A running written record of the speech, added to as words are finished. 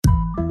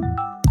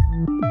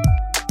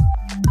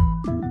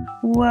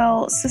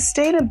Well,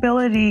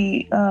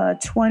 sustainability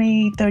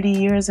 20, 30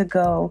 years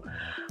ago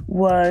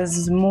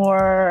was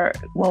more,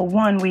 well,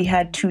 one, we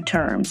had two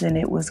terms, and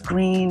it was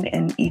green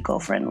and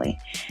eco-friendly.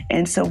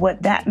 And so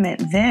what that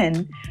meant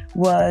then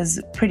was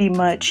pretty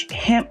much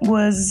hemp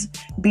was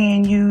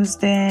being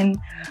used then.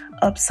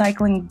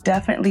 Upcycling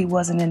definitely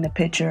wasn't in the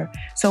picture.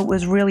 So it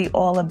was really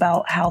all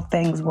about how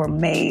things were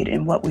made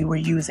and what we were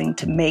using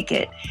to make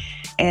it.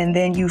 And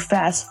then you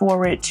fast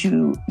forward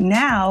to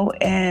now,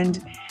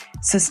 and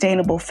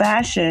sustainable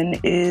fashion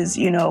is,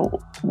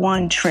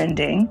 one,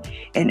 trending,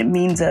 and it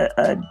means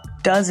a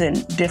dozen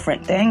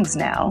different things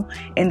now.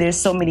 And there's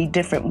so many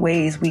different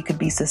ways we could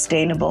be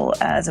sustainable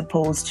as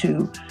opposed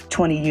to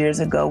 20 years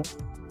ago.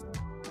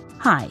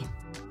 Hi,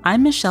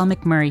 I'm Michelle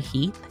McMurray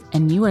Heath,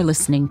 and you are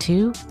listening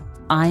to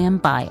I Am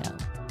Bio.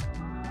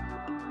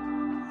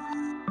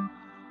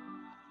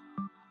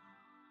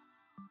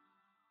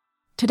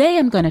 Today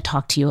I'm going to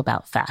talk to you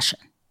about fashion.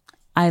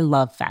 I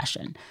love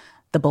fashion.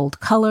 The bold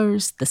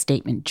colors, the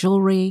statement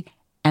jewelry,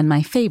 and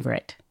my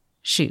favorite,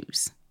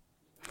 shoes.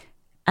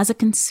 As a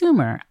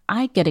consumer,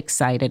 I get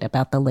excited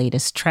about the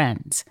latest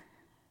trends.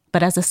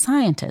 But as a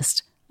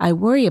scientist, I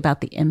worry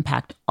about the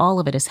impact all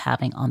of it is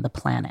having on the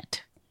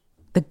planet.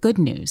 The good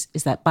news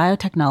is that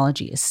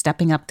biotechnology is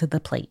stepping up to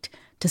the plate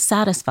to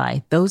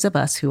satisfy those of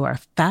us who are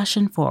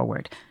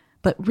fashion-forward,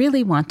 but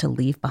really want to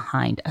leave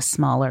behind a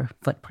smaller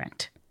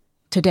footprint.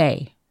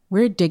 Today,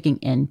 we're digging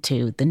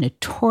into the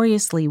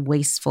notoriously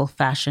wasteful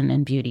fashion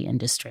and beauty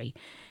industry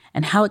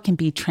and how it can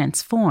be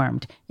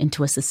transformed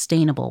into a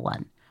sustainable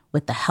one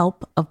with the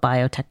help of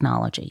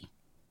biotechnology.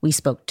 We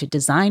spoke to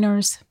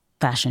designers,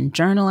 fashion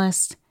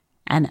journalists,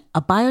 and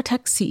a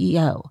biotech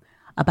CEO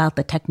about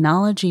the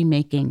technology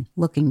making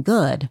looking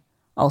good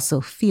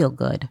also feel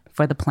good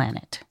for the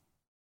planet.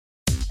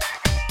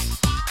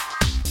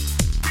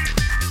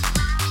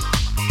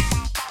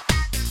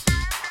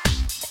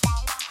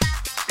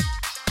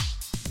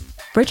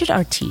 Bridget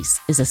Artis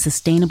is a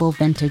sustainable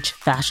vintage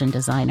fashion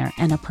designer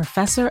and a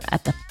professor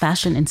at the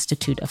Fashion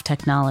Institute of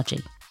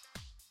Technology.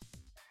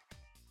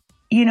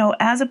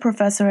 As a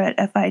professor at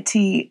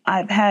FIT,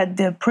 I've had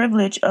the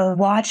privilege of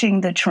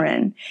watching the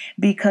trend,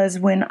 because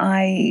when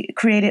I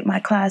created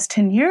my class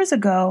 10 years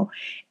ago,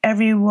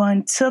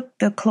 everyone took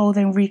the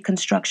clothing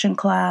reconstruction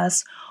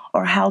class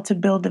or how to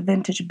build a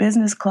vintage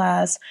business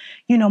class,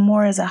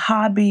 more as a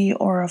hobby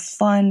or a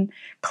fun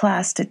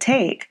class to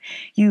take.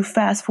 You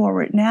fast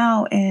forward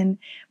now, and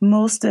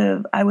most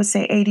of, I would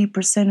say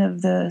 80%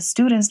 of the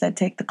students that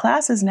take the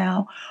classes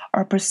now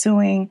are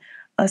pursuing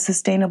a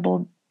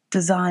sustainable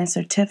design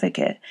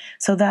certificate.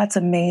 So that's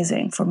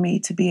amazing for me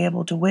to be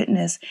able to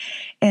witness.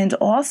 And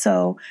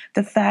also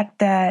the fact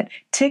that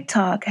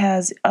TikTok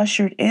has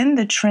ushered in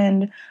the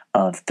trend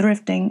of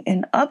thrifting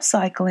and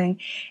upcycling,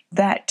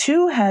 that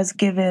too has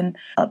given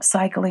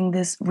upcycling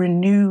this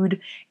renewed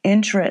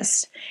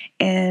interest,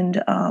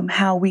 and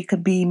how we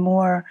could be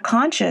more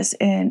conscious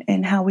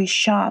in how we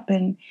shop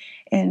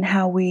and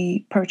how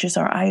we purchase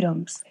our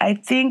items. I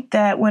think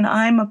that when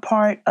I'm a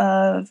part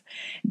of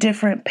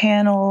different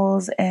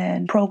panels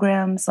and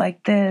programs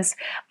like this,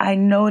 I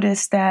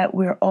notice that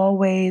we're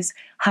always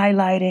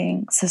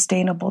highlighting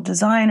sustainable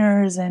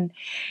designers,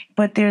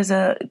 but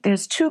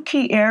there's two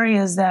key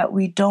areas that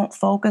we don't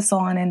focus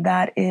on, and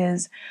that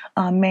is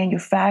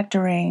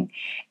manufacturing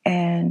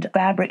and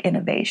fabric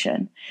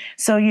innovation.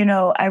 So,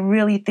 I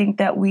really think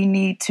that we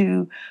need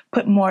to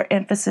put more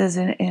emphasis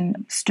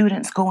in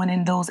students going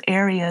in those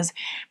areas,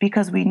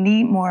 because we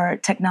need more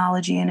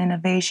technology and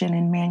innovation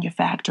in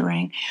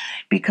manufacturing.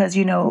 Because,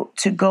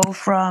 to go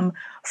from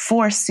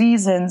 4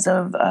 seasons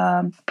of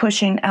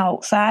pushing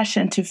out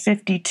fashion to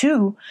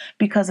 52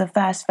 because of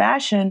fast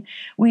fashion,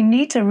 we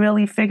need to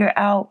really figure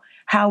out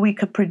how we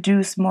could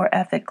produce more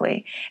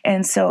ethically.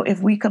 And so if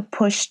we could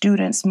push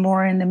students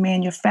more in the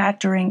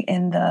manufacturing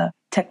and the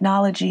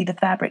technology, the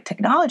fabric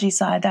technology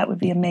side, that would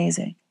be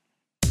amazing.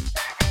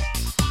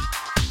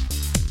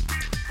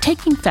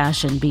 Taking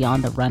fashion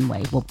beyond the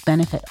runway will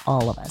benefit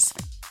all of us.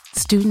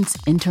 Students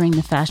entering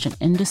the fashion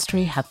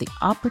industry have the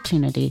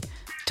opportunity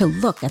to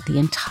look at the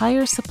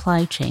entire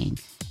supply chain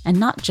and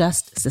not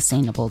just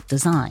sustainable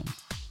design.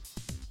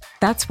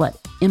 That's what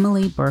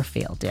Emily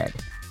Burfield did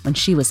when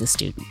she was a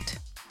student.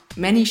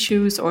 Many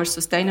shoes or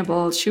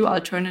sustainable shoe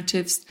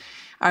alternatives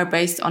are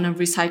based on a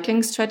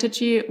recycling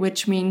strategy,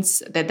 which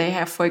means that they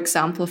have, for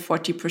example,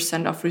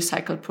 40% of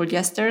recycled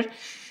polyester.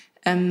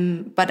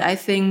 But I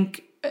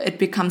think it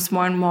becomes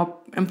more and more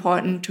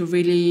important to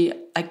really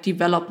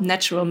develop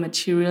natural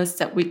materials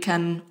that we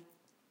can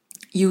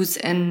use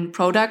in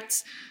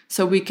products,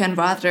 so we can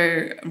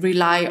rather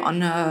rely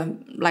on a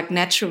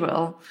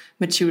natural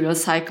material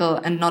cycle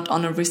and not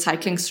on a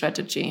recycling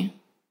strategy.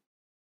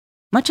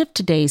 Much of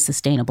today's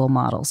sustainable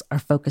models are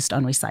focused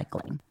on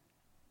recycling.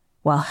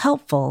 While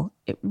helpful,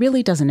 it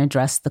really doesn't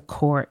address the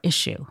core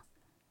issue.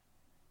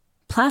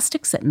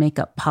 Plastics that make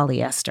up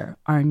polyester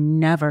are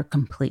never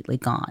completely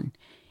gone,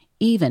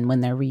 even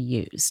when they're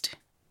reused.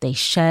 They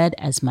shed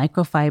as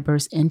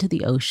microfibers into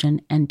the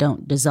ocean and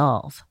don't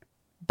dissolve.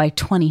 by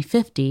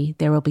 2050,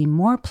 there will be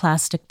more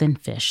plastic than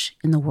fish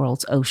in the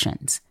world's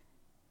oceans.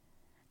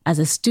 As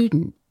a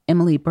student,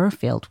 Emily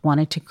Burfield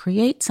wanted to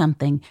create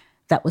something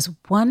that was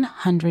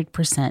 100%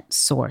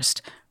 sourced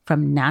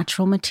from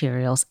natural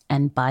materials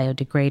and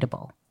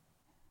biodegradable.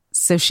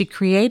 So she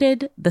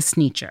created the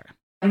Sneacher.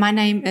 My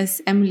name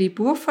is Emily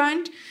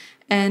Burfield,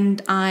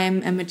 and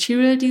I'm a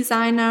material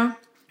designer,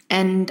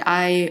 and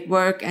I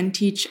work and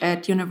teach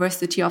at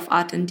University of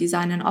Art and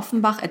Design in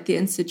Offenbach at the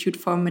Institute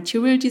for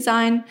Material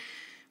Design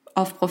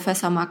of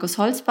Professor Markus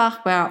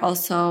Holzbach, where I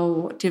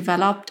also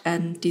developed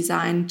and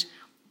designed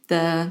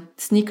the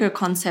sneaker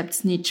concept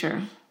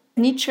Sneacher.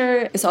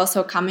 Sneacher is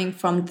also coming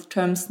from the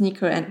term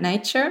sneaker and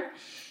nature,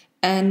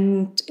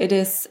 and it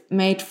is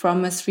made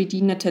from a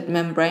 3D knitted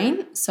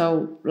membrane,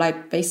 so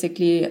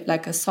basically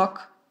like a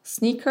sock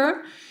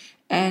sneaker,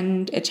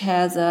 and it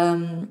has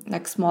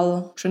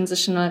small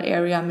transitional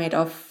area made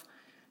of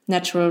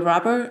natural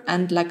rubber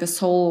and like a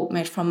sole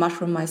made from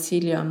mushroom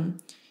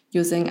mycelium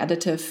using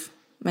additive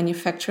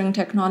manufacturing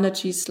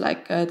technologies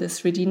like the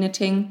 3D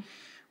knitting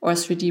or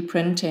 3D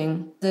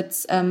printing.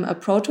 It's a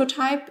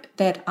prototype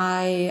that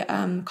I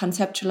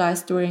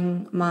conceptualized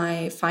during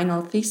my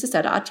final thesis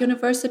at Art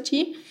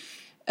University.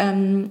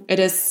 It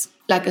is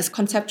like a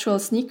conceptual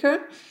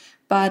sneaker,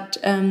 but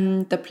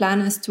the plan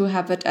is to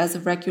have it as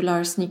a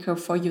regular sneaker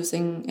for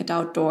using it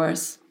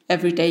outdoors,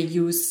 everyday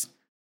use.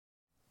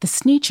 The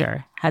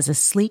Sneacher has a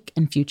sleek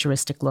and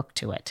futuristic look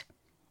to it,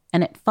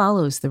 and it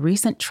follows the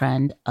recent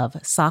trend of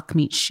sock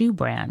meets shoe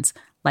brands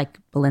like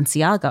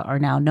Balenciaga are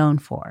now known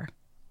for.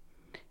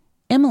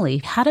 Emily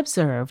had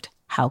observed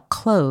how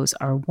clothes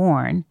are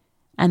worn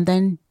and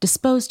then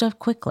disposed of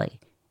quickly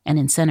and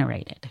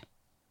incinerated.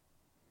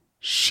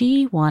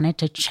 She wanted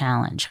to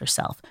challenge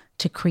herself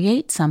to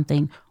create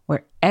something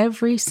where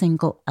every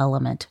single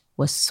element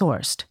was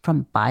sourced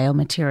from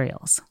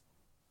biomaterials.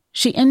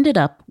 She ended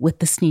up with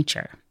the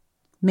Sneacher,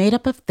 made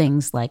up of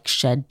things like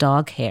shed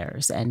dog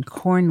hairs and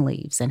corn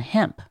leaves and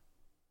hemp.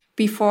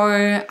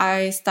 Before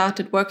I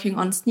started working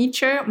on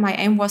Sneacher, my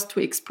aim was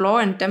to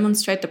explore and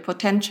demonstrate the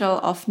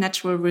potential of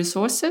natural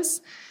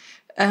resources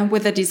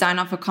with the design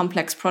of a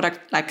complex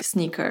product like a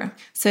sneaker.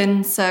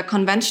 Since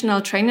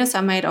conventional trainers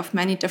are made of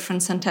many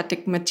different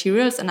synthetic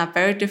materials and are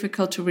very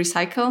difficult to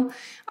recycle,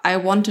 I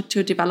wanted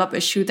to develop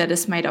a shoe that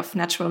is made of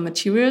natural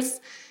materials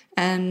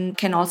and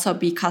can also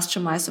be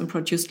customized and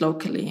produced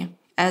locally.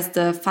 As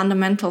the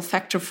fundamental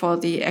factor for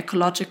the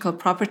ecological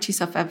properties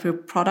of every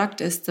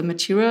product is the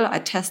material, I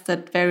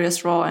tested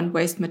various raw and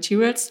waste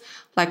materials,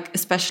 like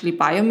especially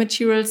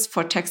biomaterials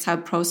for textile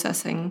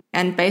processing.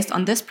 And based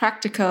on this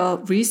practical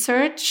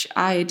research,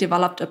 I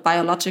developed a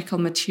biological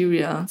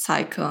material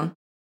cycle.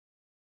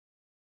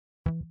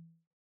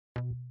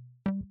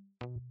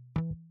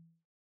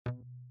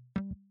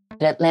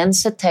 At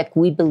LanzaTech,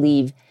 we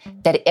believe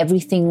that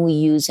everything we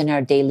use in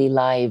our daily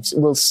lives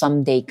will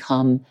someday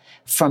come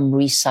from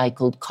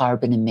recycled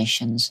carbon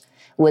emissions,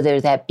 whether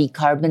that be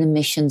carbon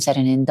emissions at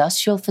an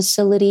industrial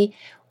facility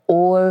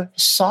or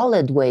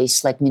solid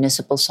waste like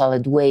municipal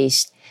solid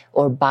waste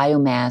or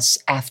biomass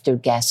after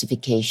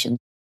gasification.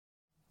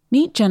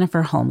 Meet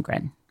Jennifer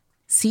Holmgren,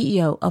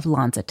 CEO of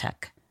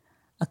LanzaTech,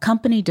 a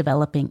company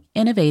developing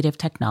innovative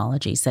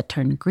technologies that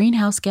turn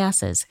greenhouse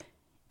gases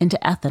into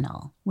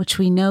ethanol, which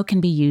we know can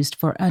be used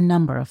for a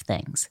number of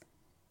things.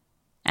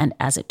 And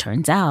as it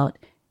turns out,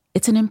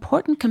 it's an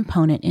important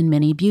component in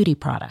many beauty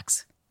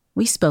products.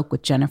 We spoke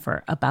with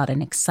Jennifer about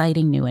an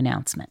exciting new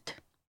announcement.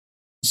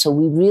 So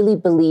we really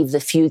believe the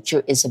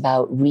future is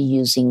about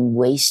reusing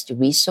waste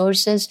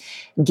resources,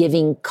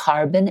 giving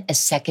carbon a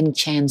second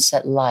chance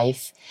at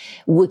life,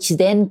 which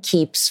then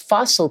keeps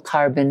fossil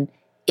carbon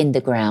in the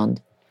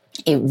ground.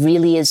 It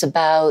really is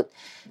about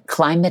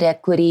climate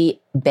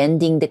equity,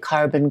 bending the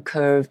carbon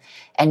curve,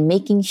 and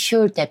making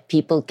sure that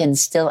people can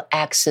still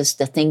access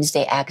the things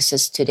they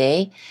access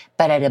today,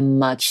 but at a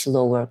much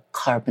lower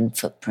carbon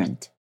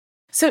footprint.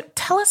 So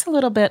tell us a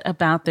little bit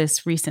about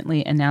this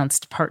recently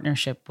announced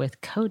partnership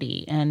with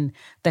Coty and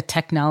the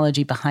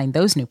technology behind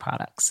those new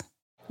products.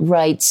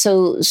 Right.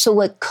 So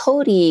what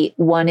Coty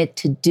wanted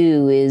to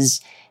do is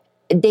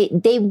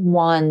they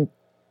want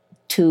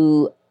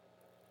to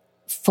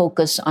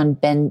focus on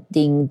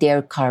bending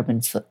their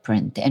carbon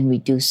footprint and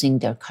reducing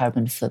their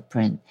carbon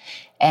footprint.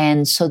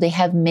 And so they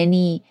have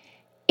many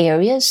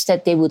areas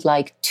that they would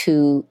like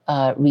to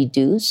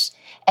reduce.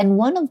 And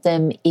one of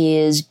them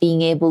is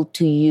being able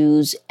to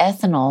use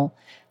ethanol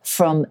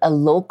from a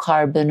low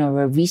carbon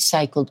or a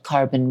recycled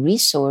carbon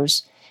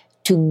resource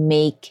to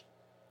make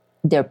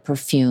their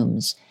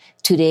perfumes.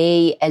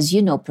 Today, as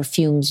you know,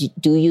 perfumes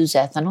do use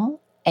ethanol.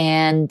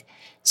 And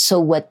so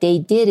what they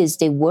did is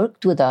they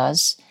worked with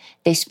us.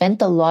 They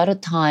spent a lot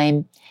of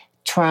time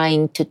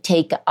trying to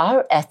take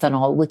our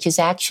ethanol, which is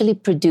actually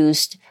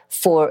produced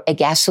for a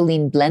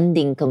gasoline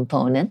blending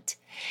component.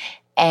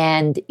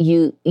 And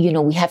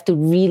we have to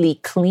really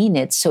clean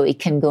it so it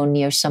can go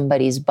near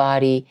somebody's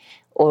body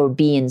or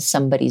be in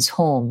somebody's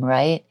home,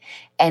 right?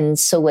 And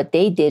so what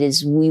they did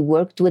is we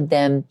worked with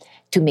them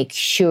to make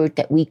sure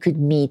that we could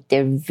meet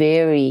their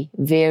very,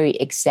 very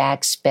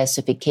exact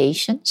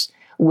specifications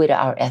with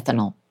our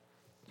ethanol.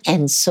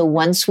 And so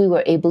once we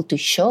were able to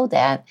show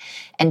that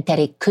and that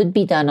it could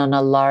be done on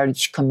a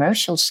large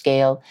commercial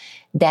scale,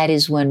 that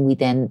is when we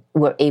then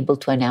were able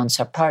to announce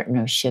our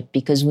partnership,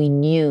 because we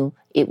knew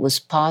it was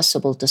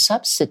possible to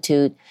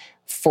substitute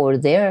for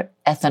their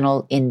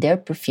ethanol in their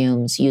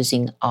perfumes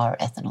using our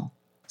ethanol.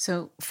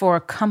 So for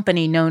a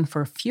company known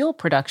for fuel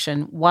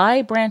production,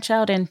 why branch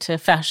out into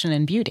fashion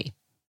and beauty?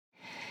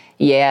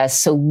 Yeah,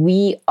 so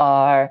we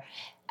are,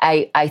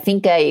 I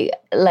think I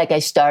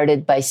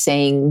started by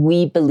saying,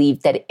 we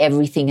believe that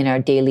everything in our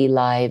daily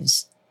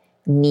lives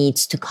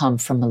needs to come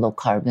from a low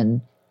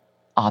carbon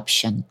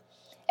option.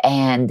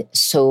 And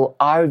so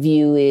our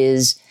view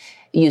is,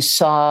 you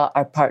saw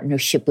our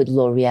partnership with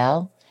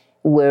L'Oreal,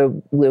 where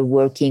we're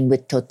working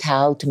with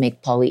Total to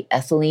make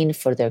polyethylene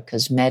for their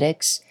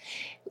cosmetics.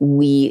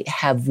 We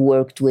have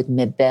worked with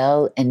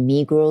Mebel and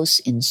Migros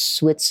in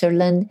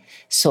Switzerland,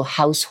 so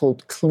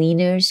household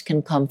cleaners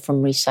can come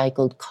from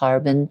recycled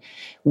carbon.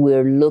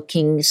 We're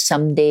looking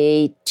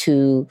someday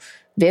to,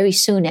 very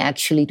soon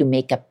actually, to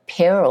make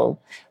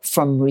apparel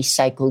from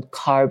recycled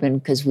carbon,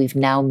 because we've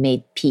now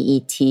made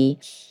PET.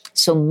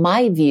 So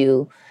my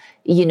view,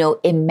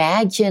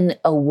 imagine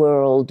a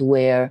world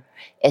where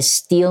a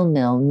steel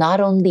mill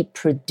not only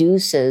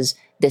produces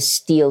the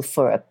steel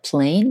for a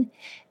plane,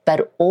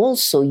 but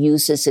also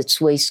uses its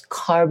waste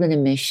carbon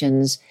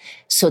emissions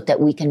so that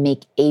we can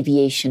make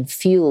aviation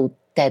fuel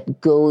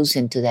that goes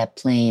into that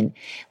plane.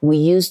 We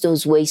use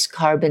those waste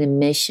carbon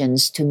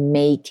emissions to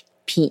make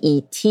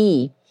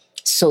PET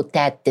so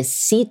that the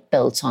seat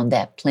belts on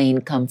that plane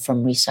come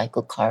from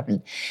recycled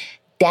carbon.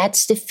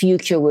 That's the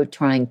future we're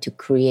trying to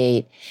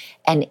create.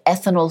 And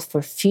ethanol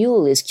for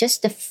fuel is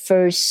just the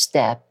first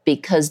step,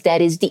 because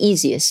that is the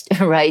easiest,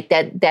 right?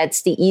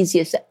 That's the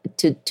easiest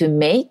to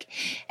make.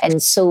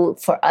 And so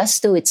for us,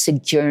 though, it's a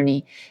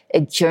journey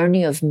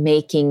of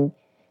making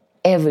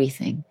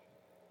everything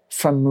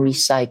from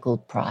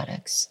recycled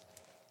products.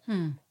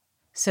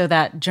 So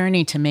that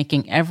journey to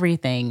making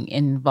everything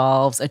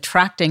involves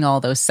attracting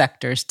all those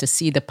sectors to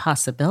see the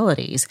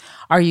possibilities.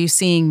 Are you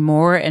seeing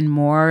more and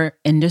more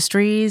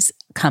industries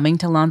coming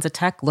to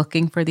LanzaTech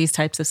looking for these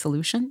types of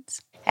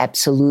solutions?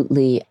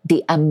 Absolutely.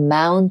 The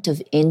amount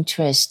of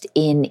interest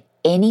in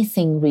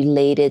anything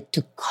related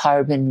to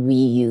carbon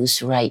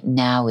reuse right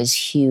now is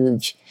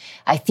huge.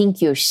 I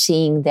think you're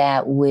seeing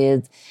that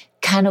with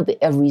kind of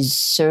a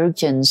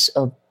resurgence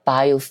of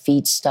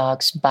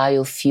biofeedstocks,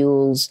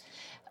 biofuels,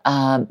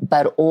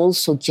 but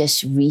also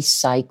just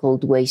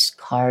recycled waste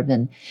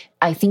carbon.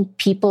 I think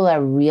people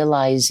are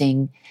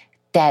realizing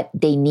that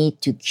they need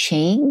to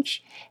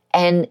change.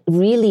 And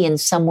really, in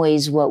some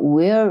ways, what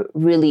we're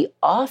really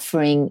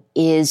offering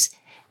is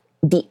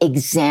the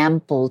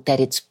example that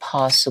it's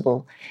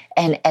possible.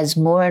 And as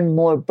more and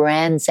more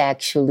brands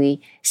actually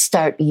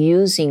start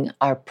using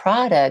our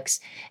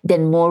products,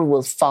 then more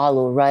will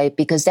follow, right?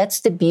 Because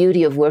that's the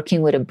beauty of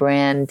working with a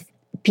brand.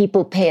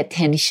 People pay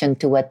attention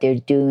to what they're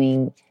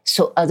doing,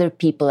 so other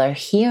people are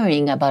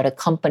hearing about a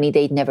company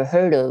they'd never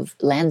heard of,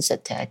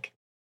 LanzaTech.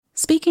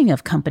 Speaking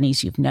of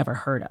companies you've never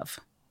heard of,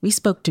 we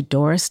spoke to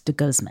Doris de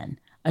Guzman,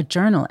 a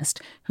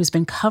journalist who's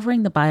been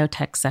covering the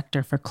biotech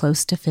sector for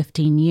close to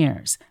 15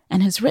 years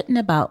and has written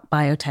about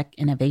biotech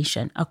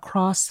innovation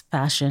across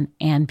fashion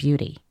and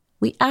beauty.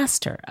 We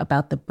asked her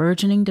about the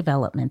burgeoning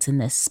developments in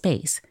this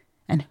space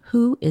and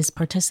who is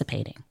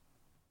participating.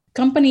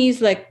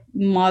 Companies like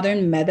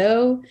Modern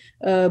Meadow,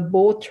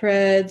 Bold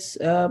Threads,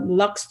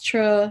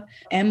 Luxtra,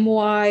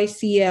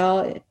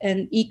 MYCL,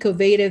 and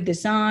Ecovative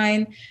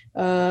Design.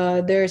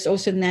 There's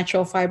also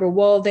Natural Fiber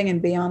Welding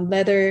and Beyond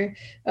Leather.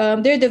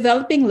 They're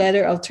developing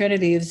leather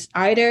alternatives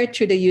either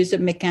through the use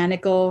of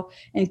mechanical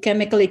and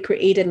chemically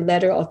created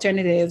leather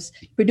alternatives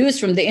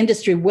produced from the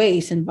industry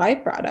waste and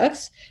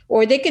byproducts,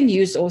 or they can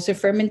use also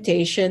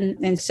fermentation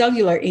and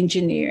cellular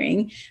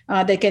engineering.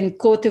 They can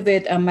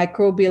cultivate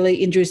microbially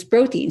induced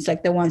proteins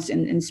like the ones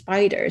in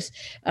spiders.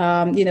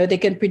 They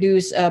can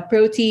produce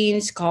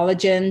proteins,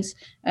 collagens,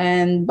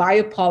 and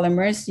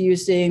biopolymers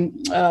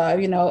using,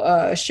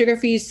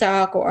 sugar-free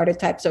stock or other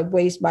types of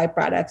waste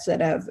byproducts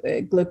that have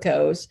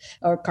glucose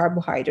or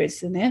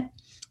carbohydrates in it.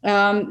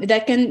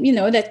 That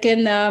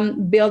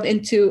can build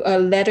into a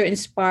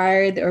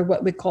leather-inspired or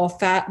what we call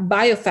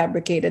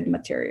biofabricated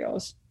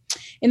materials.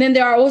 And then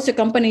there are also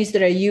companies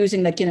that are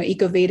using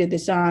Ecovative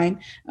Design.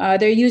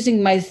 They're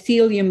using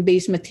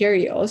mycelium-based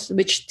materials,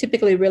 which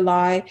typically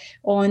rely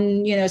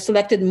on,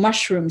 selected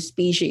mushroom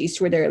species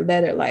for their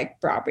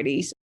leather-like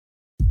properties.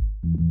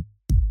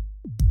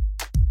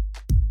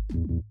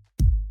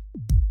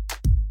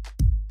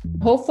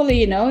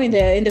 Hopefully,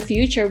 in the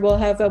future, we'll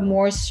have a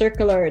more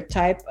circular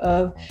type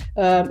of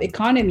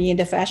economy in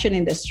the fashion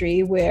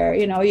industry where,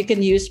 you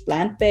can use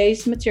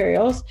plant-based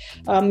materials,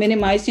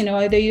 minimize,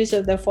 the use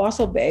of the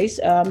fossil base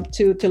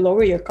to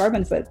lower your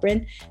carbon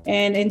footprint.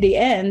 And in the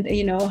end,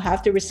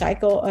 have to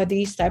recycle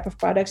these type of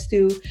products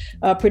to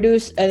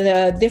produce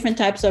different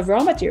types of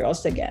raw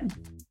materials again.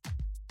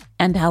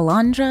 And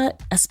Alondra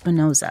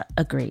Espinosa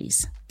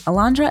agrees.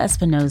 Alondra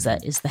Espinosa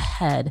is the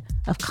head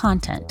of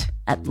content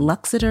at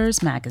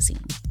Luxators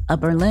Magazine, a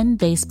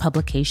Berlin-based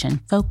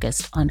publication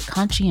focused on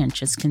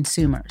conscientious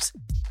consumers.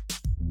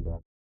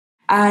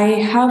 I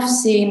have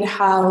seen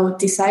how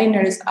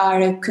designers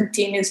are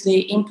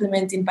continuously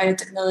implementing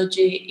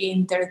biotechnology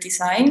in their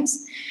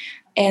designs,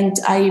 and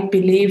I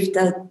believe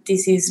that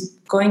this is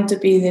going to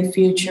be the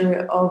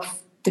future of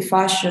the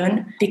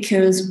fashion,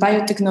 because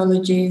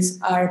biotechnologies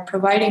are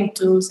providing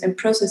tools and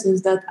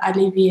processes that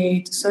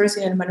alleviate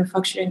sourcing and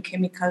manufacturing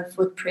chemical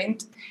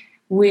footprint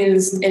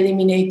whilst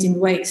eliminating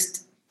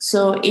waste.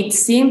 So it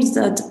seems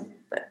that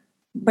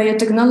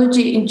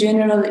biotechnology in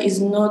general is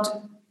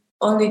not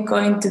only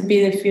going to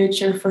be the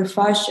future for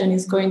fashion,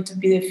 it's going to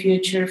be the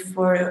future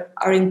for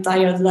our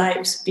entire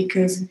lives,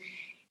 because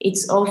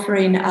it's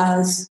offering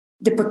us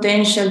the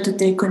potential to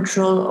take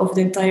control of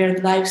the entire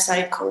life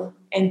cycle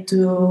and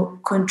to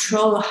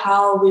control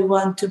how we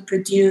want to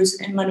produce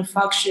and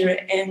manufacture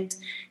and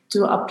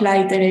to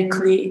apply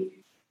directly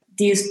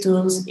these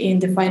tools in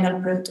the final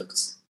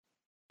products.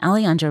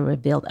 Alejandra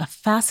revealed a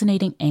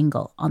fascinating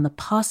angle on the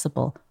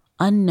possible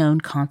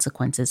unknown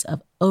consequences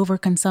of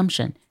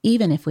overconsumption,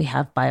 even if we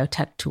have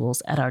biotech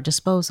tools at our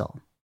disposal.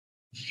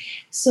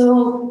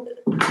 So,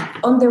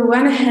 on the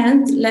one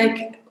hand,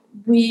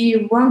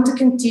 we want to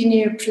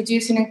continue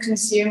producing and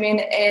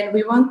consuming, and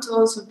we want to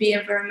also be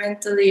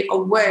environmentally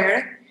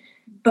aware.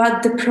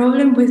 But the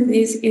problem with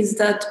this is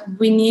that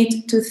we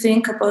need to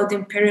think about the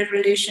impaired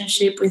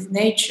relationship with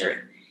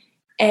nature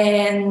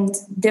and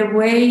the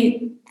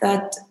way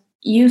that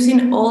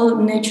using all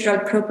natural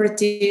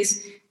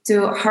properties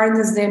to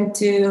harness them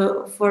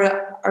for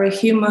our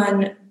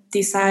human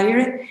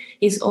desire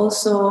is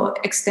also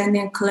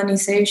extending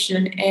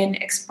colonization and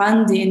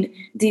expanding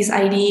this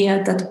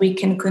idea that we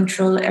can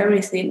control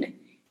everything.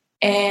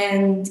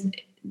 And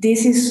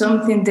this is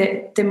something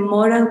that the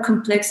moral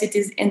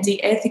complexities and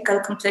the ethical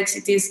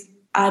complexities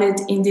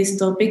added in this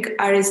topic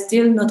are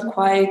still not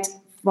quite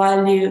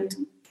valued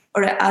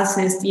or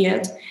assessed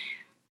yet,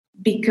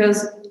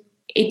 because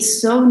it's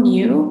so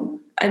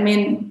new. I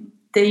mean,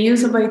 the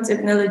use of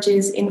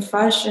biotechnologies in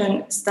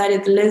fashion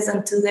started less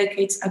than 2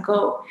 decades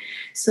ago.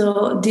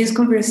 So this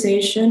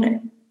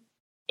conversation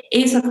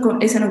is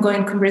an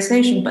ongoing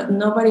conversation, but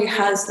nobody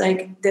has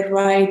the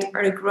right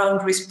or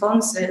ground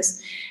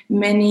responses.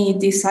 Many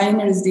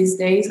designers these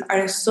days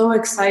are so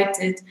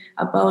excited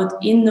about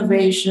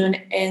innovation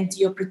and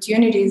the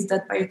opportunities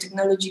that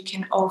biotechnology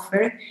can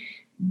offer.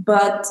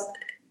 But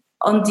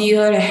on the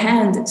other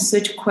hand,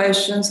 such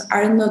questions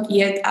are not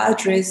yet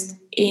addressed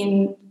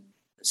in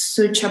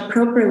such a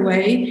proper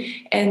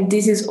way. And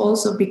this is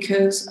also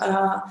because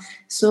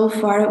so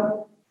far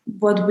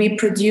what we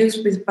produce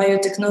with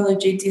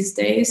biotechnology these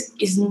days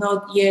is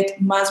not yet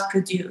mass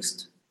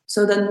produced.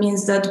 So that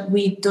means that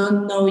we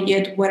don't know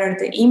yet what are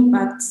the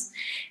impacts.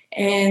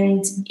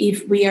 And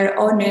if we are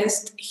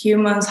honest,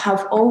 humans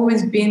have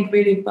always been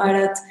really bad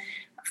at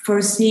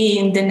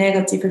foreseeing the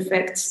negative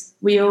effects.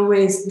 We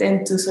always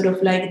tend to sort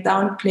of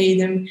downplay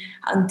them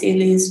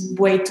until it's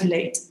way too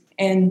late.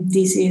 And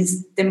this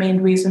is the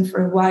main reason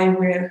for why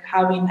we're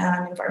having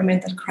an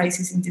environmental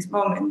crisis in this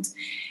moment.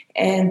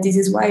 And this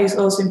is why it's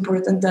also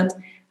important that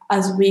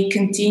as we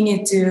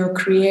continue to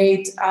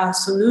create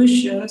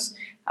solutions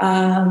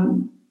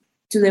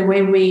to the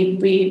way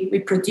we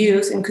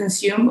produce and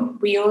consume,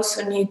 we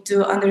also need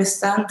to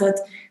understand that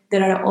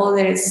there are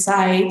other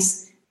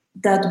sides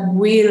that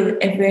will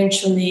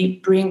eventually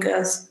bring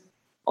us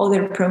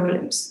other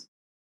problems.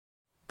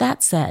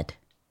 That said,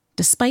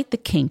 despite the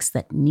kinks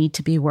that need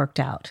to be worked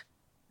out,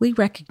 we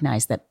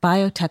recognize that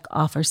biotech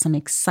offers some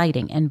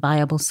exciting and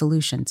viable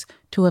solutions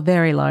to a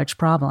very large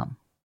problem.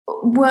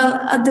 Well,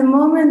 at the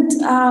moment,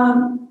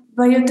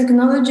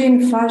 biotechnology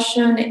in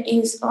fashion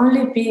is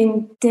only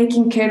being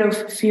taken care of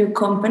a few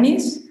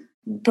companies,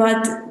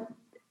 but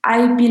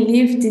I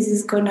believe this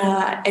is going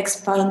to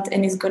expand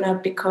and is going to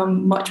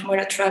become much more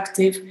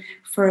attractive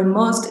for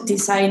most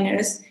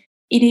designers.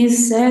 It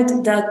is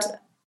said that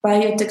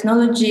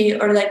biotechnology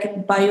or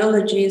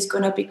biology is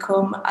going to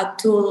become a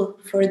tool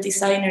for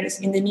designers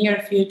in the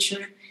near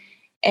future.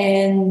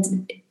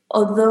 And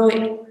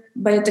although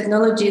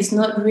biotechnology is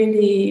not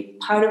really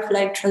part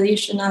of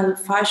traditional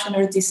fashion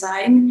or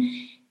design,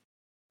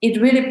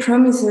 it really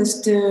promises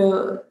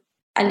to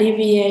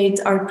alleviate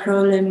our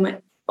problem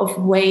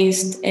of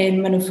waste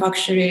and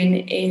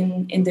manufacturing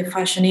in the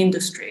fashion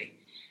industry.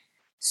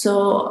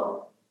 So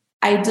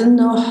I don't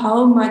know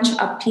how much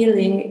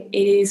appealing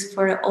it is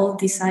for all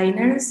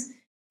designers,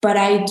 but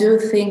I do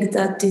think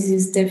that this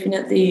is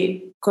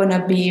definitely going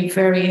to be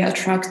very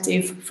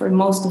attractive for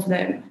most of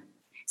them,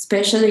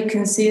 especially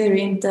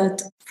considering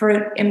that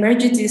for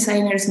emerging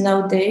designers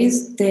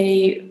nowadays,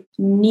 they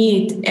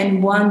need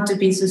and want to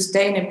be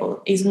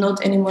sustainable. It's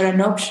not anymore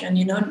an option,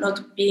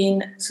 not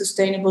being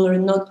sustainable or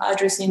not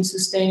addressing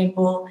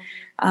sustainable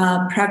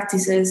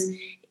practices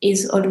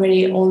is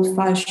already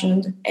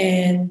old-fashioned.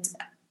 And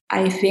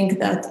I think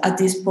that at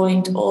this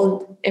point,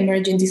 all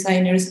emerging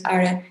designers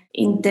are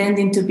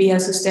intending to be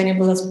as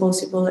sustainable as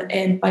possible,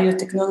 and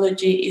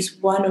biotechnology is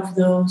one of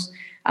those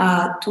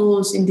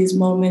tools in this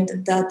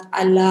moment that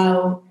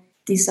allow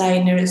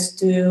designers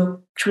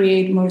to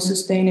create more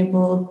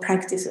sustainable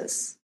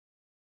practices.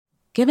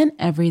 Given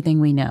everything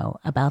we know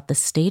about the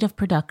state of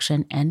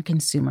production and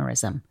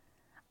consumerism,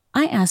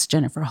 I asked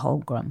Jennifer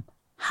Holmgren,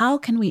 how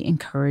can we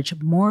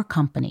encourage more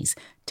companies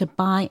to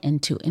buy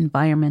into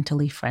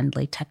environmentally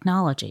friendly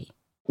technology?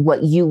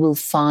 What you will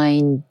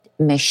find,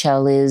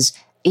 Michelle, is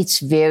it's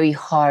very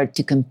hard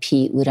to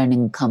compete with an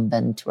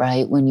incumbent,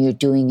 right? When you're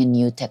doing a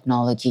new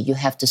technology, you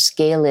have to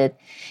scale it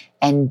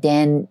and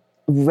then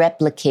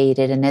replicate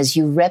it. And as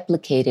you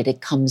replicate it,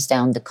 it comes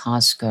down the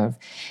cost curve.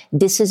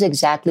 This is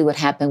exactly what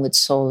happened with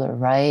solar,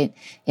 right?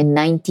 In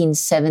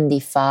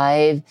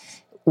 1975,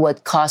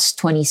 what costs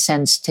 20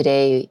 cents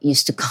today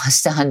used to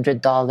cost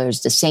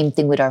 $100. The same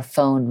thing with our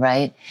phone,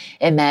 right?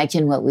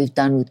 Imagine what we've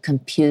done with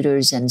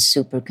computers and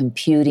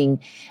supercomputing.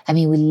 I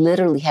mean, we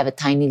literally have a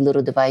tiny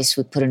little device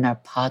we put in our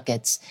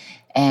pockets,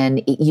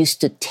 and it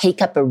used to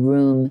take up a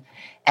room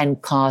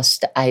and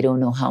cost I don't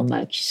know how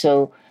much.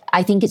 So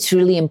I think it's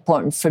really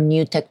important for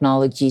new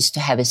technologies to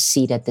have a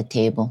seat at the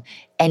table.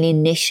 And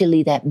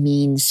initially that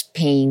means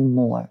paying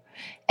more.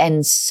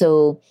 And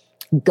so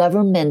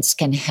governments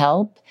can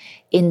help.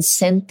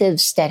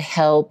 Incentives that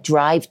help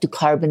drive to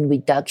carbon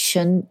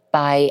reduction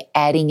by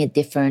adding a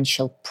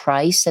differential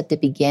price at the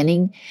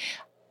beginning.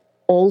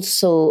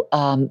 Also,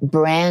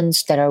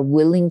 brands that are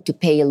willing to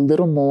pay a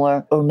little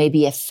more, or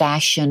maybe a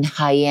fashion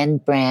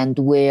high-end brand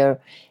where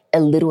a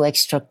little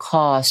extra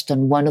cost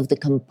on one of the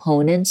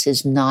components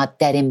is not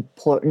that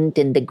important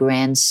in the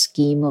grand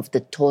scheme of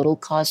the total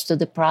cost of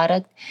the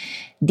product.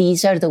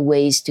 These are the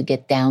ways to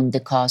get down the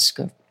cost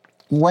curve.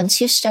 Once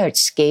you start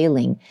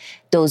scaling,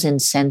 those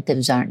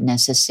incentives aren't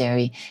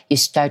necessary. You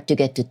start to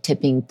get to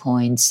tipping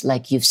points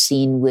like you've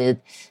seen with,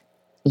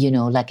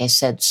 like I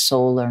said,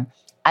 solar.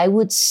 I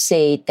would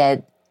say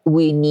that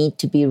we need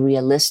to be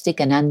realistic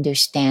and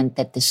understand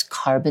that this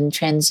carbon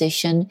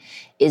transition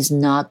is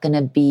not going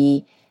to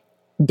be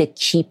the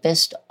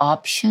cheapest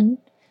option.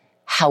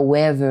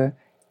 However,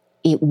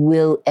 it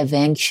will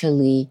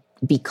eventually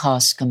be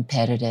cost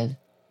competitive.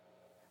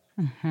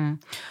 Mm-hmm.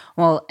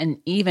 Well, and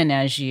even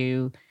as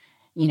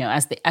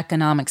as the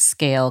economic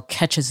scale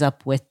catches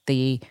up with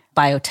the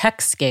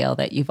biotech scale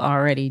that you've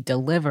already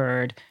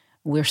delivered,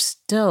 we're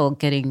still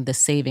getting the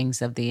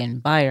savings of the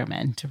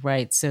environment,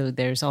 right? So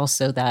there's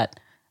also that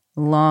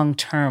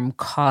long-term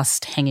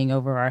cost hanging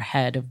over our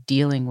head of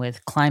dealing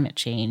with climate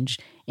change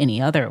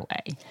any other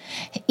way.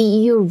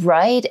 You're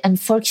right.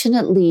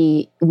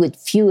 Unfortunately, with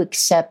few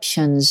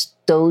exceptions,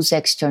 those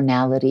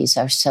externalities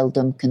are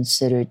seldom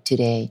considered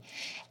today.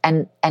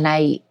 And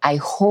I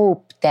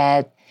hope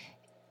that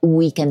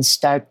we can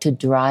start to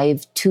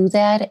drive to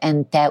that,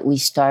 and that we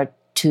start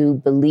to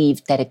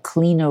believe that a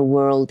cleaner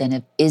world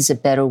is a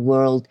better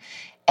world,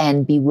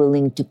 and be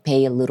willing to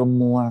pay a little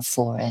more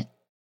for it.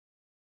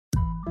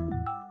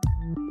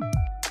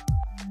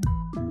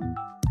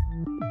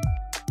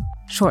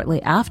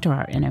 Shortly after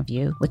our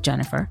interview with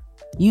Jennifer,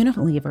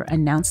 Unilever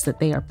announced that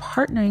they are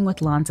partnering with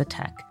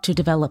LanzaTech to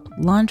develop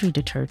laundry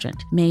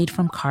detergent made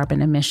from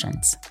carbon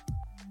emissions.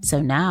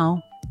 So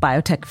now,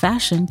 biotech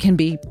fashion can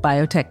be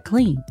biotech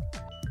clean.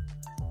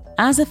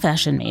 As a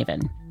fashion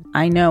maven,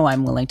 I know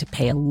I'm willing to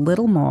pay a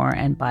little more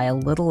and buy a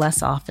little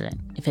less often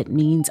if it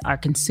means our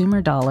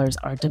consumer dollars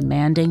are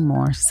demanding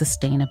more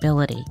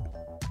sustainability.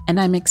 And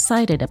I'm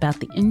excited about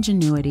the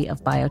ingenuity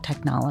of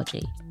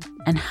biotechnology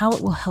and how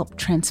it will help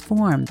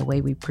transform the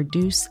way we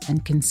produce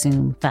and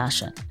consume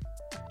fashion.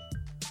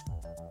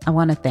 I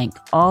want to thank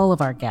all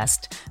of our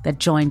guests that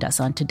joined us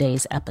on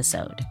today's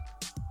episode.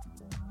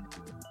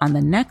 On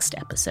the next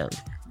episode,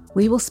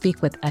 we will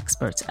speak with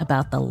experts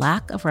about the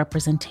lack of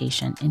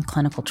representation in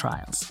clinical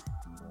trials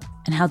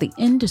and how the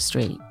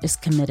industry is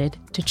committed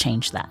to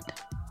change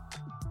that.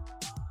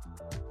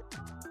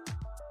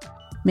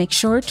 Make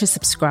sure to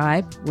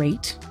subscribe,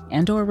 rate,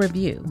 and/or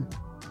review.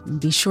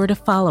 Be sure to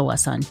follow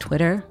us on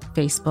Twitter,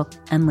 Facebook,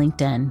 and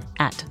LinkedIn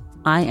at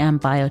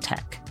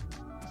IamBiotech,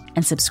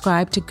 and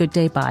subscribe to Good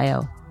Day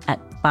Bio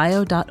at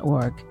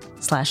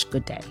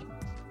bio.org/goodday.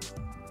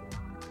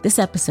 This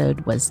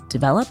episode was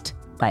developed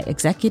by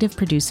executive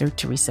producer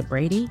Teresa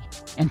Brady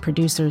and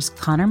producers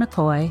Connor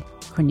McCoy,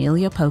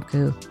 Cornelia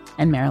Poku,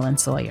 and Marilyn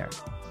Sawyer.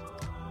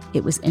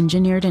 It was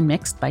engineered and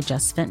mixed by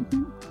Jess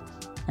Fenton,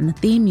 and the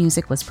theme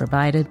music was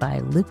provided by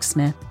Luke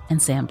Smith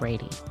and Sam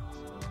Brady.